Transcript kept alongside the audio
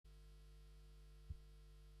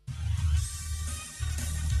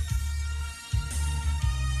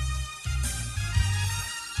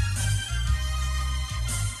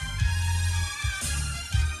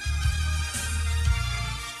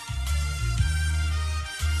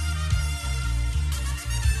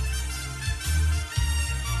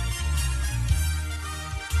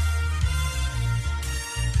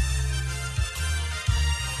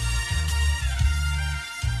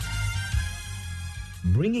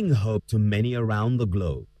bringing hope to many around the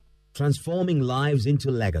globe, transforming lives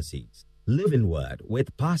into legacies. Living Word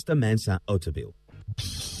with Pastor Mensa Otabil.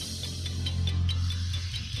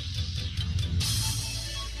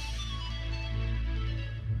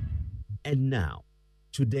 And now,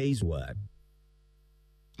 today's word.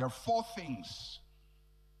 There are 4 things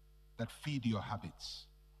that feed your habits,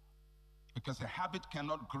 because a habit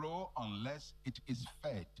cannot grow unless it is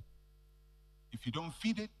fed. If you don't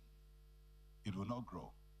feed it, it will not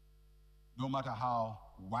grow. No matter how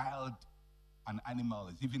wild an animal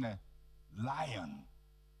is, even a lion,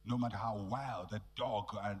 no matter how wild, a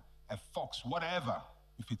dog, a fox, whatever,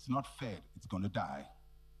 if it's not fed, it's going to die.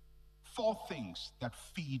 4 things that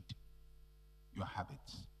feed your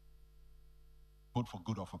habits, both for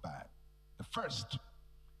good or for bad. The first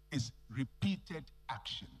is repeated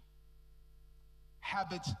action.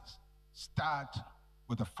 Habits start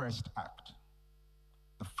with the first act.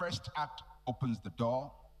 The first act opens the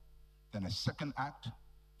door, then a second act,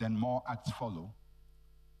 then more acts follow.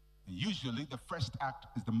 And usually the first act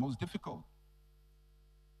is the most difficult.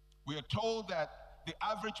 We are told that the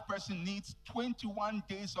average person needs 21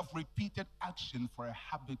 days of repeated action for a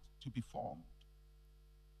habit to be formed.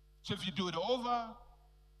 So if you do it over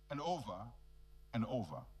and over and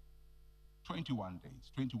over, 21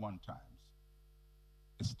 days, 21 times,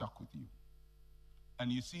 it's stuck with you.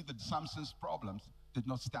 And you see that Samson's problems did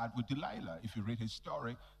not start with Delilah. If you read his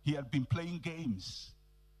story, he had been playing games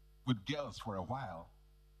with girls for a while.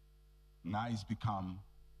 Now it's become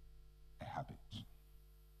a habit.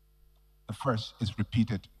 The first is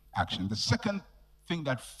repeated action. The second thing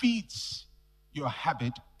that feeds your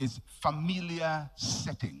habit is familiar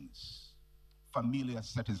settings. Familiar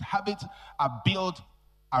settings. Habits are built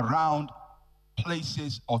around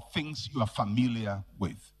places or things you are familiar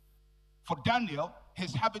with. For Daniel,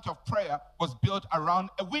 his habit of prayer was built around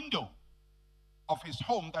a window of his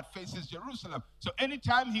home that faces Jerusalem. So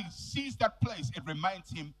anytime he sees that place, it reminds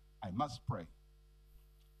him, I must pray.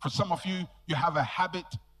 For some of you, you have a habit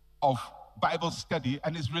of Bible study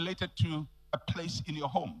and it's related to a place in your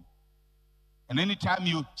home. And anytime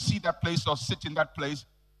you see that place or sit in that place,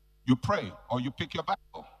 you pray or you pick your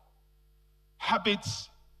Bible. Habits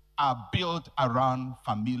are built around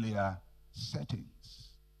familiar settings.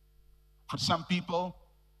 For some people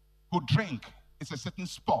who drink, it's a certain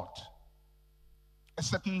spot, a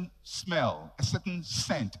certain smell, a certain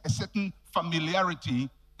scent, a certain familiarity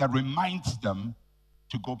that reminds them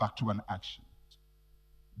to go back to an action.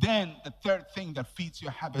 Then the third thing that feeds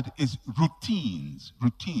your habit is routines.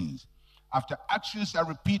 Routines. After actions are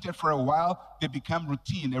repeated for a while, they become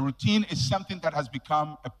routine. A routine is something that has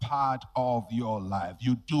become a part of your life.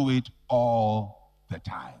 You do it all the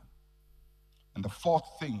time. And the fourth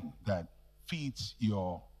thing that feeds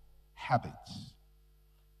your habits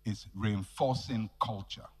is reinforcing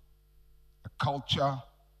culture. A culture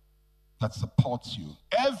that supports you.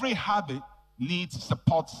 Every habit needs a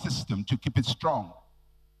support system to keep it strong.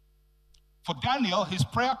 For Daniel, his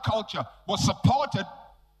prayer culture was supported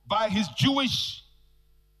by his Jewish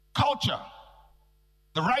culture,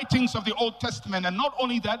 the writings of the Old Testament. And not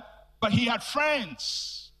only that, but he had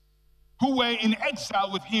friends who were in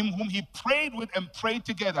exile with him, whom he prayed with and prayed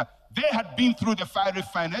together. They had been through the fiery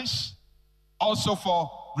furnace, also for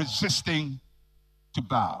resisting to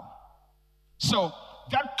Baal. So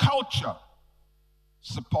that culture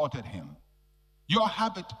supported him. Your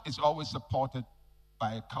habit is always supported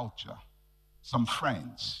by a culture, some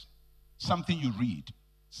friends, something you read,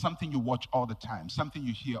 something you watch all the time, something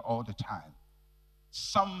you hear all the time,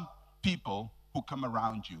 some people who come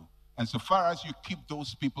around you. And so far as you keep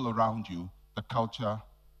those people around you, the culture,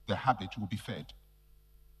 the habit will be fed.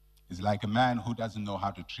 It's like a man who doesn't know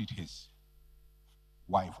how to treat his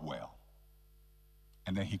wife well.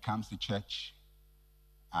 And then he comes to church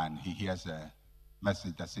and he hears a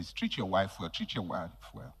message that says, treat your wife well, treat your wife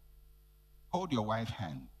well. Hold your wife's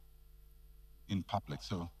hand in public.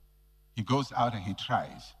 So he goes out and he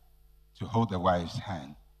tries to hold the wife's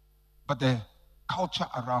hand. But the culture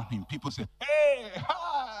around him, people say, hey,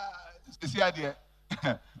 ha! Is the idea?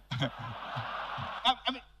 I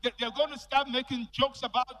mean, they're going to start making jokes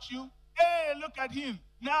about you. Hey, look at him.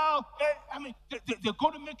 Now, hey, they're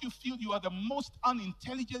going to make you feel you are the most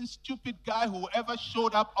unintelligent, stupid guy who ever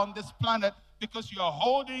showed up on this planet because you're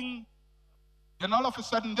holding. Then all of a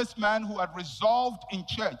sudden, this man who had resolved in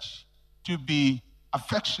church to be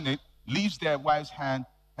affectionate leaves their wife's hand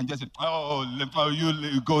and just said, oh,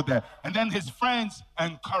 you go there. And then his friends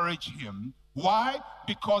encourage him. Why?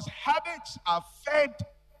 Because habits are fed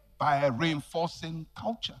by a reinforcing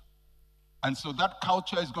culture. And so that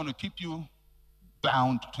culture is going to keep you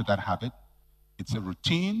bound to that habit. It's a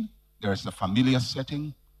routine There's a familiar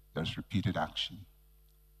setting, there's repeated action.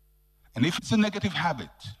 And if it's a negative habit,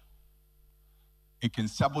 it can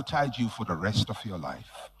sabotage you for the rest of your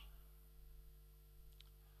life.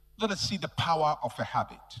 Let us see the power of a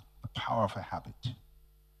habit. The power of a habit.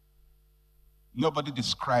 Nobody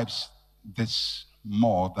describes this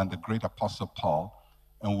more than the great Apostle Paul,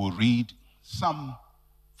 and we'll read some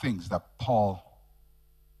things that Paul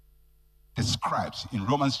describes in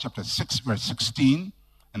Romans chapter 6, verse 16,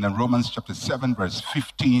 and then Romans chapter 7, verse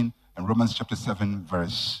 15, and Romans chapter 7,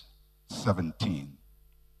 verse 17.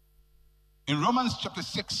 In Romans chapter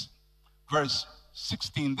 6, verse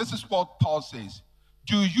 16, this is what Paul says.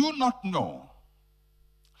 Do you not know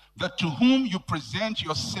that to whom you present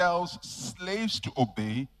yourselves slaves to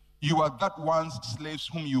obey, you are that one's slaves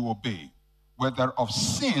whom you obey, whether of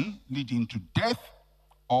sin leading to death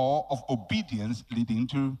or of obedience leading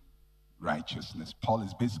to righteousness? Paul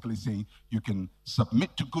is basically saying you can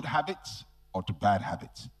submit to good habits or to bad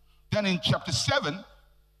habits. Then in chapter 7,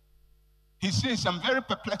 he says some very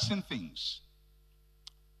perplexing things.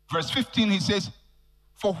 Verse 15, he says,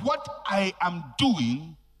 for what I am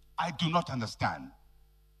doing, I do not understand.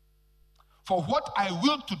 For what I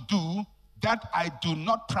will to do, that I do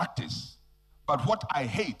not practice, but what I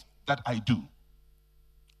hate, that I do.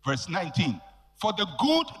 Verse 19, for the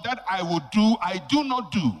good that I will do, I do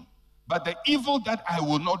not do, but the evil that I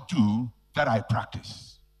will not do, that I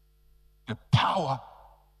practice. The power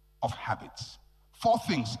of habits. 4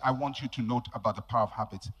 things I want you to note about the power of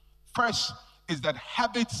habits. First is that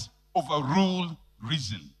habits overrule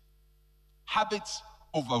reason. Habits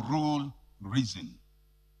overrule reason.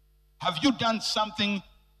 Have you done something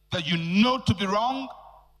that you know to be wrong?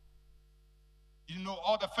 You know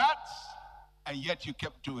all the facts, and yet you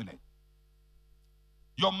kept doing it.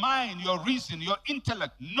 Your mind, your reason, your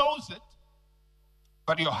intellect knows it,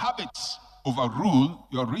 but your habits overrule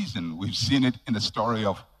your reason. We've seen it in the story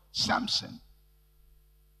of Samson.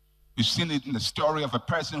 We've seen it in the story of a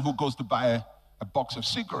person who goes to buy a box of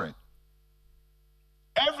cigarettes.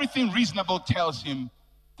 Everything reasonable tells him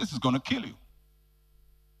this is going to kill you.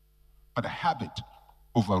 But a habit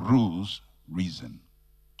overrules reason.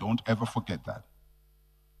 Don't ever forget that.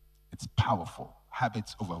 It's powerful.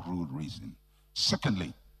 Habits overrule reason.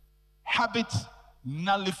 Secondly, habits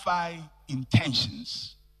nullify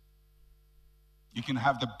intentions. You can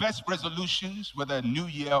have the best resolutions, whether New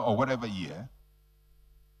Year or whatever year,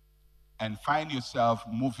 and find yourself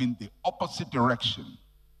moving the opposite direction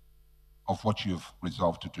of what you've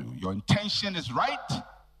resolved to do. Your intention is right,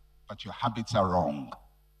 but your habits are wrong.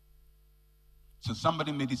 So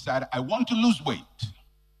somebody may decide, I want to lose weight.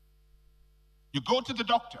 You go to the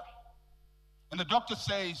doctor, and the doctor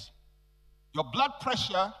says, your blood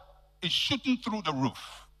pressure is shooting through the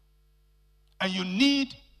roof, and you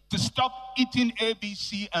need to stop eating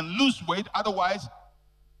ABC and lose weight, otherwise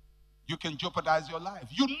you can jeopardize your life.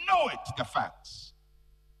 You know it, the facts.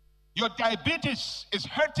 Your diabetes is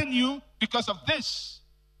hurting you because of this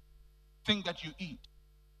thing that you eat.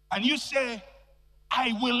 And you say,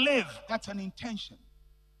 I will live. That's an intention.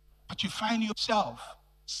 But you find yourself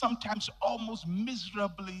sometimes almost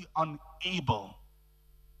miserably unable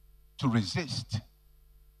to resist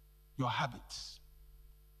your habits.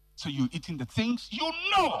 So you're eating the things you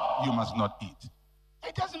know you must not eat.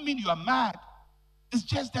 It doesn't mean you are mad. It's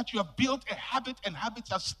just that you have built a habit, and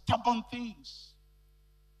habits are stubborn things.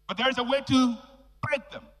 But there is a way to break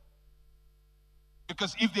them.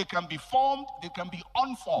 Because if they can be formed, they can be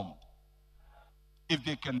unformed. If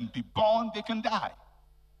they can be born, they can die.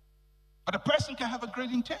 But a person can have a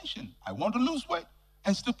great intention. I want to lose weight,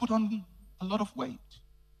 and still put on a lot of weight.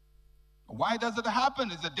 Why does it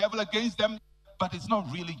happen? Is the devil against them? But it's not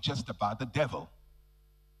really just about the devil.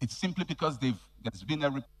 It's simply because there's been a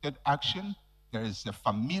repeated action. There is a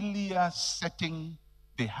familiar setting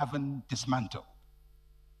they haven't dismantled.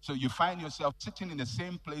 So you find yourself sitting in the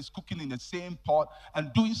same place, cooking in the same pot,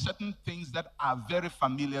 and doing certain things that are very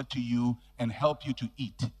familiar to you and help you to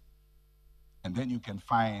eat. And then you can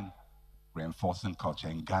find reinforcing culture.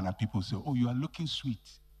 In Ghana, people say, oh, you are looking sweet.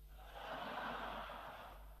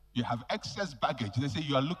 You have excess baggage. They say,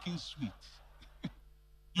 you are looking sweet.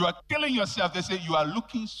 You are killing yourself. They say, you are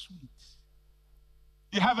looking sweet.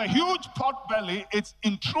 You have a huge pot belly. It's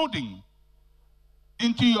intruding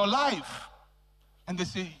into your life. And they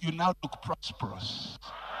say, you now look prosperous.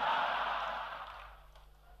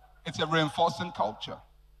 It's a reinforcing culture.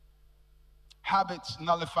 Habits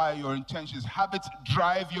nullify your intentions. Habits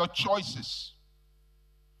drive your choices.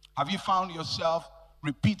 Have you found yourself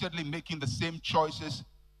repeatedly making the same choices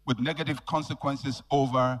with negative consequences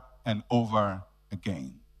over and over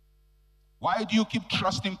again? Why do you keep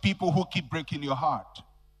trusting people who keep breaking your heart?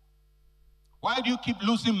 Why do you keep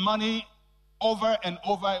losing money over and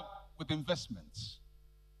over with investments?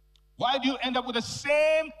 Why do you end up with the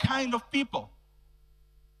same kind of people?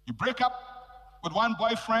 You break up with one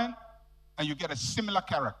boyfriend and you get a similar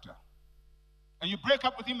character. And you break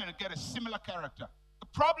up with him and you get a similar character. The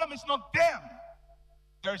problem is not them.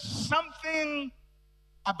 There's something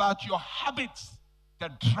about your habits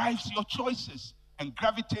that drives your choices and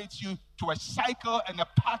gravitates you to a cycle and a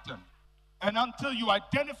pattern. And until you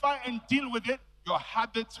identify and deal with it, your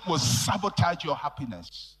habits will sabotage your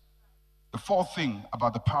happiness. The fourth thing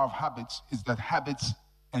about the power of habits is that habits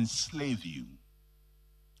enslave you.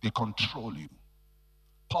 They control you.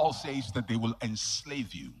 Paul says that they will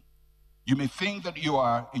enslave you. You may think that you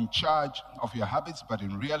are in charge of your habits, but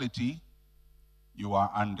in reality, you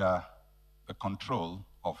are under the control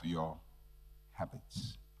of your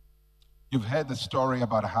habits. You've heard the story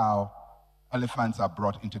about how elephants are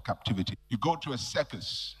brought into captivity. You go to a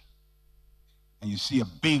circus and you see a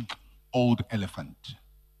big old elephant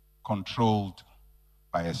controlled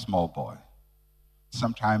by a small boy.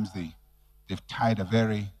 Sometimes they've tied a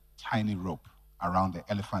very tiny rope around the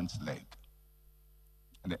elephant's leg,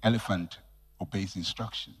 and the elephant obeys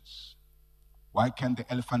instructions. Why can't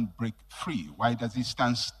the elephant break free? Why does he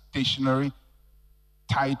stand stationary,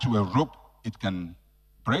 tied to a rope it can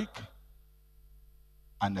break,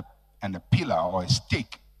 and a pillar or a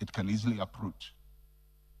stake it can easily uproot?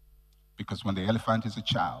 Because when the elephant is a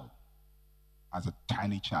child, as a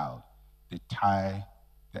tiny child, they tie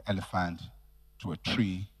the elephant to a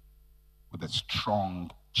tree with a strong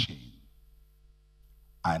chain.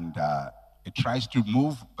 And it tries to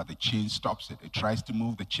move, but the chain stops it. It tries to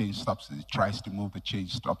move, the chain stops it. It tries to move, the chain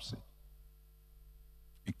stops it.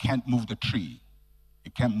 It can't move the tree.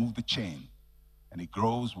 It can't move the chain. And it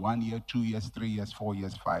grows 1 year, 2 years, 3 years, 4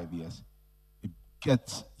 years, 5 years. It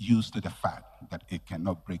gets used to the fact that it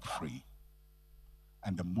cannot break free.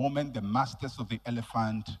 And the moment the masters of the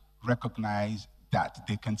elephant recognize that,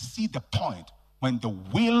 they can see the point when the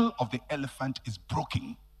will of the elephant is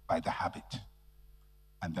broken by the habit.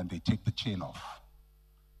 And then they take the chain off.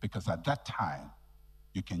 Because at that time,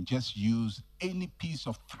 you can just use any piece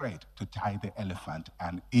of thread to tie the elephant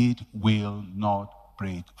and it will not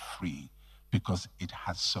break free because it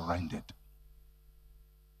has surrendered.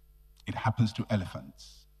 It happens to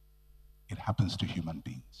elephants. It happens to human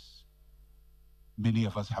beings. Many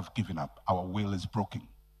of us have given up. Our will is broken.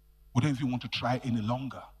 We don't even want to try any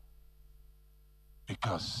longer.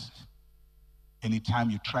 Because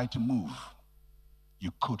anytime you try to move,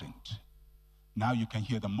 you couldn't. Now you can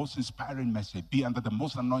hear the most inspiring message, be under the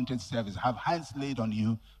most anointed service, have hands laid on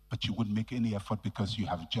you, but you wouldn't make any effort because you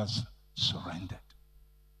have just surrendered.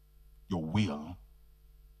 Your will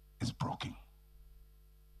is broken.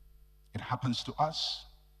 It happens to us.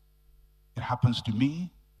 It happens to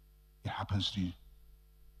me. It happens to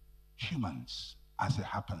humans as it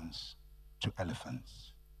happens to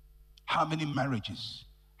elephants. How many marriages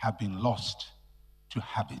have been lost to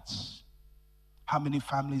habits? How many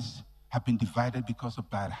families have been divided because of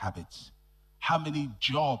bad habits? How many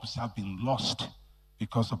jobs have been lost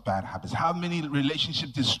because of bad habits? How many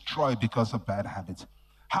relationships destroyed because of bad habits?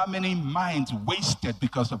 How many minds wasted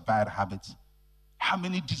because of bad habits? How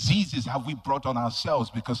many diseases have we brought on ourselves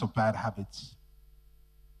because of bad habits?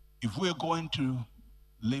 If we're going to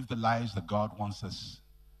live the lives that God wants us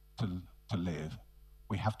to live,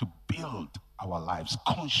 we have to build our lives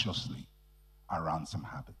consciously around some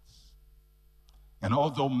habits. And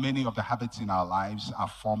although many of the habits in our lives are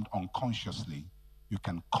formed unconsciously, you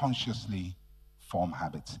can consciously form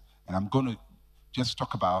habits. And I'm going to just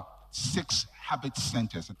talk about 6 habit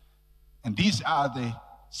centers. And these are the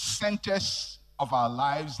centers of our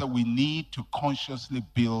lives that we need to consciously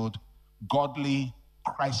build godly,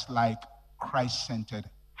 Christ-like, Christ-centered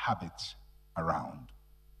habits around.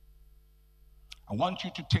 I want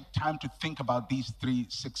you to take time to think about these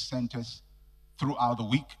 6 centers throughout the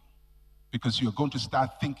week, because you're going to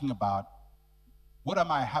start thinking about, what are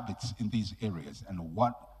my habits in these areas, and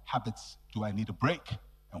what habits do I need to break,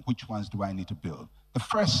 and which ones do I need to build? The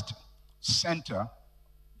first center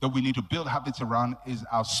that we need to build habits around is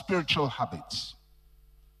our spiritual habits.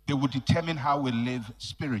 They will determine how we live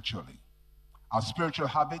spiritually. Our spiritual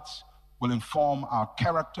habits will inform our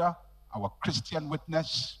character, our Christian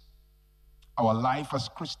witness, our life as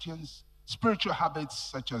Christians. Spiritual habits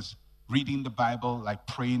such as reading the Bible, like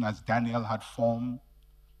praying as Daniel had formed,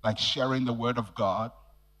 like sharing the Word of God,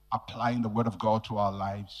 applying the Word of God to our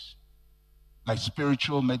lives, like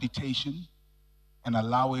spiritual meditation, and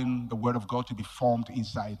allowing the Word of God to be formed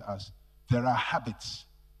inside us. There are habits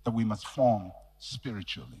that we must form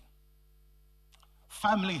spiritually.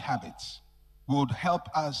 Family habits would help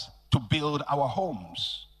us to build our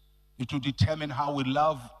homes. It will determine how we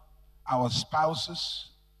love our spouses,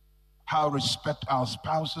 how we respect our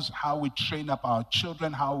spouses, how we train up our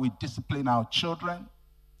children, how we discipline our children,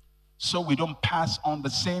 so we don't pass on the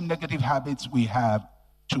same negative habits we have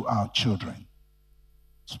to our children.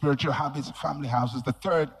 Spiritual habits, family houses. The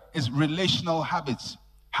third is relational habits,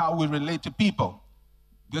 how we relate to people.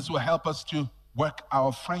 This will help us to work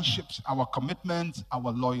our friendships, our commitments,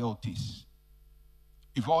 our loyalties.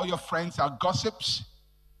 If all your friends are gossips,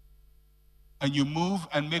 and you move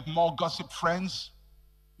and make more gossip friends,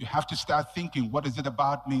 you have to start thinking, what is it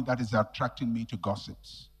about me that is attracting me to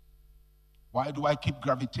gossips? Why do I keep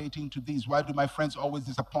gravitating to these? Why do my friends always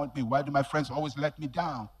disappoint me? Why do my friends always let me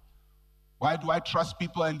down? Why do I trust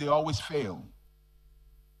people and they always fail?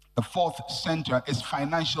 The fourth center is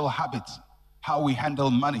financial habits, how we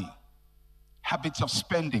handle money, habits of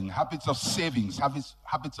spending, habits of savings,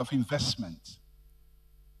 habits of investment.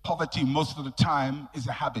 Poverty most of the time is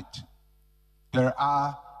a habit. There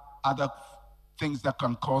are other things that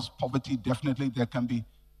can cause poverty. Definitely there can be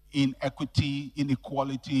inequity,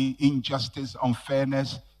 inequality, injustice,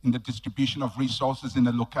 unfairness in the distribution of resources in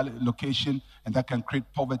the location, and that can create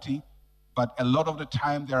poverty. But a lot of the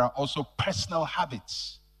time there are also personal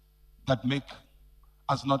habits that make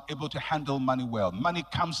us not able to handle money well. Money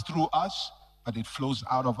comes through us, but it flows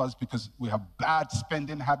out of us because we have bad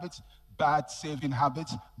spending habits, bad saving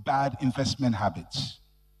habits, bad investment habits.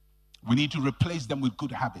 We need to replace them with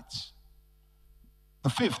good habits. The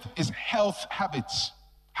fifth is health habits,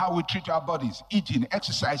 how we treat our bodies, eating,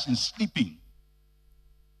 exercising, sleeping.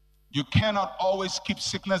 You cannot always keep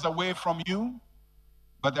sickness away from you,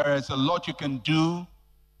 but there is a lot you can do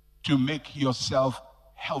to make yourself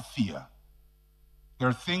healthier. There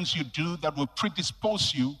are things you do that will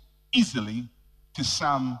predispose you easily to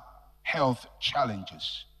some health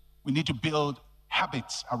challenges. We need to build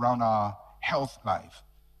habits around our health life.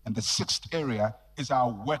 And the sixth area is our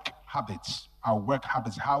work habits,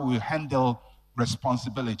 how we handle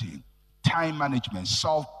responsibility, time management,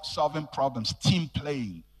 solving problems, team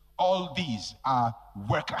playing. All these are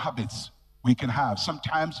work habits we can have.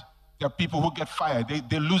 Sometimes there are people who get fired.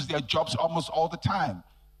 They lose their jobs almost all the time.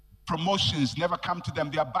 Promotions never come to them.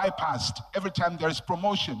 They are bypassed every time there is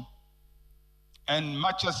promotion. And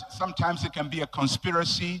much as sometimes it can be a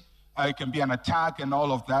conspiracy, it can be an attack and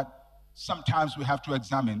all of that, sometimes we have to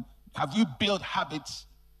examine, have we built habits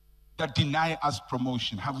that deny us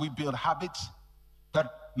promotion? Have we built habits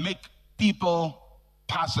that make people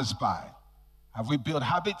pass us by? Have we built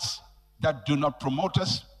habits that do not promote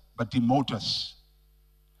us but demote us?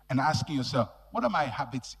 And asking yourself, what are my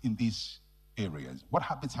habits in these areas? What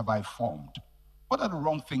habits have I formed? What are the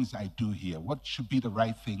wrong things I do here? What should be the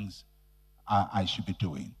right things I should be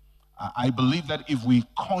doing? I believe that if we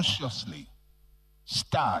consciously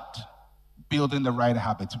start building the right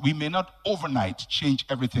habits, we may not overnight change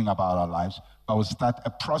everything about our lives, but we'll start a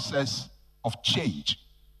process of change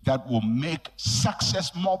that will make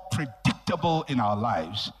success more predictable in our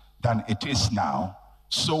lives than it is now,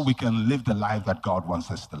 so we can live the life that God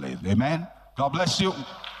wants us to live. Amen? God bless you.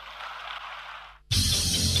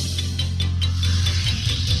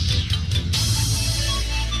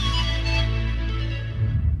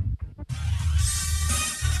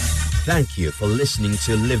 Thank you for listening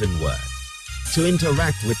to Living Word. To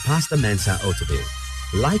interact with Pastor Mensa Otabil,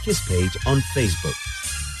 like his page on Facebook.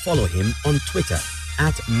 Follow him on Twitter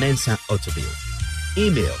 @Mensa Otabil.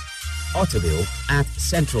 Email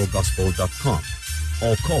otabil@centralgospel.com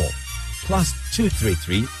or call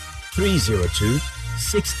 +233 302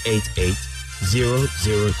 688 000.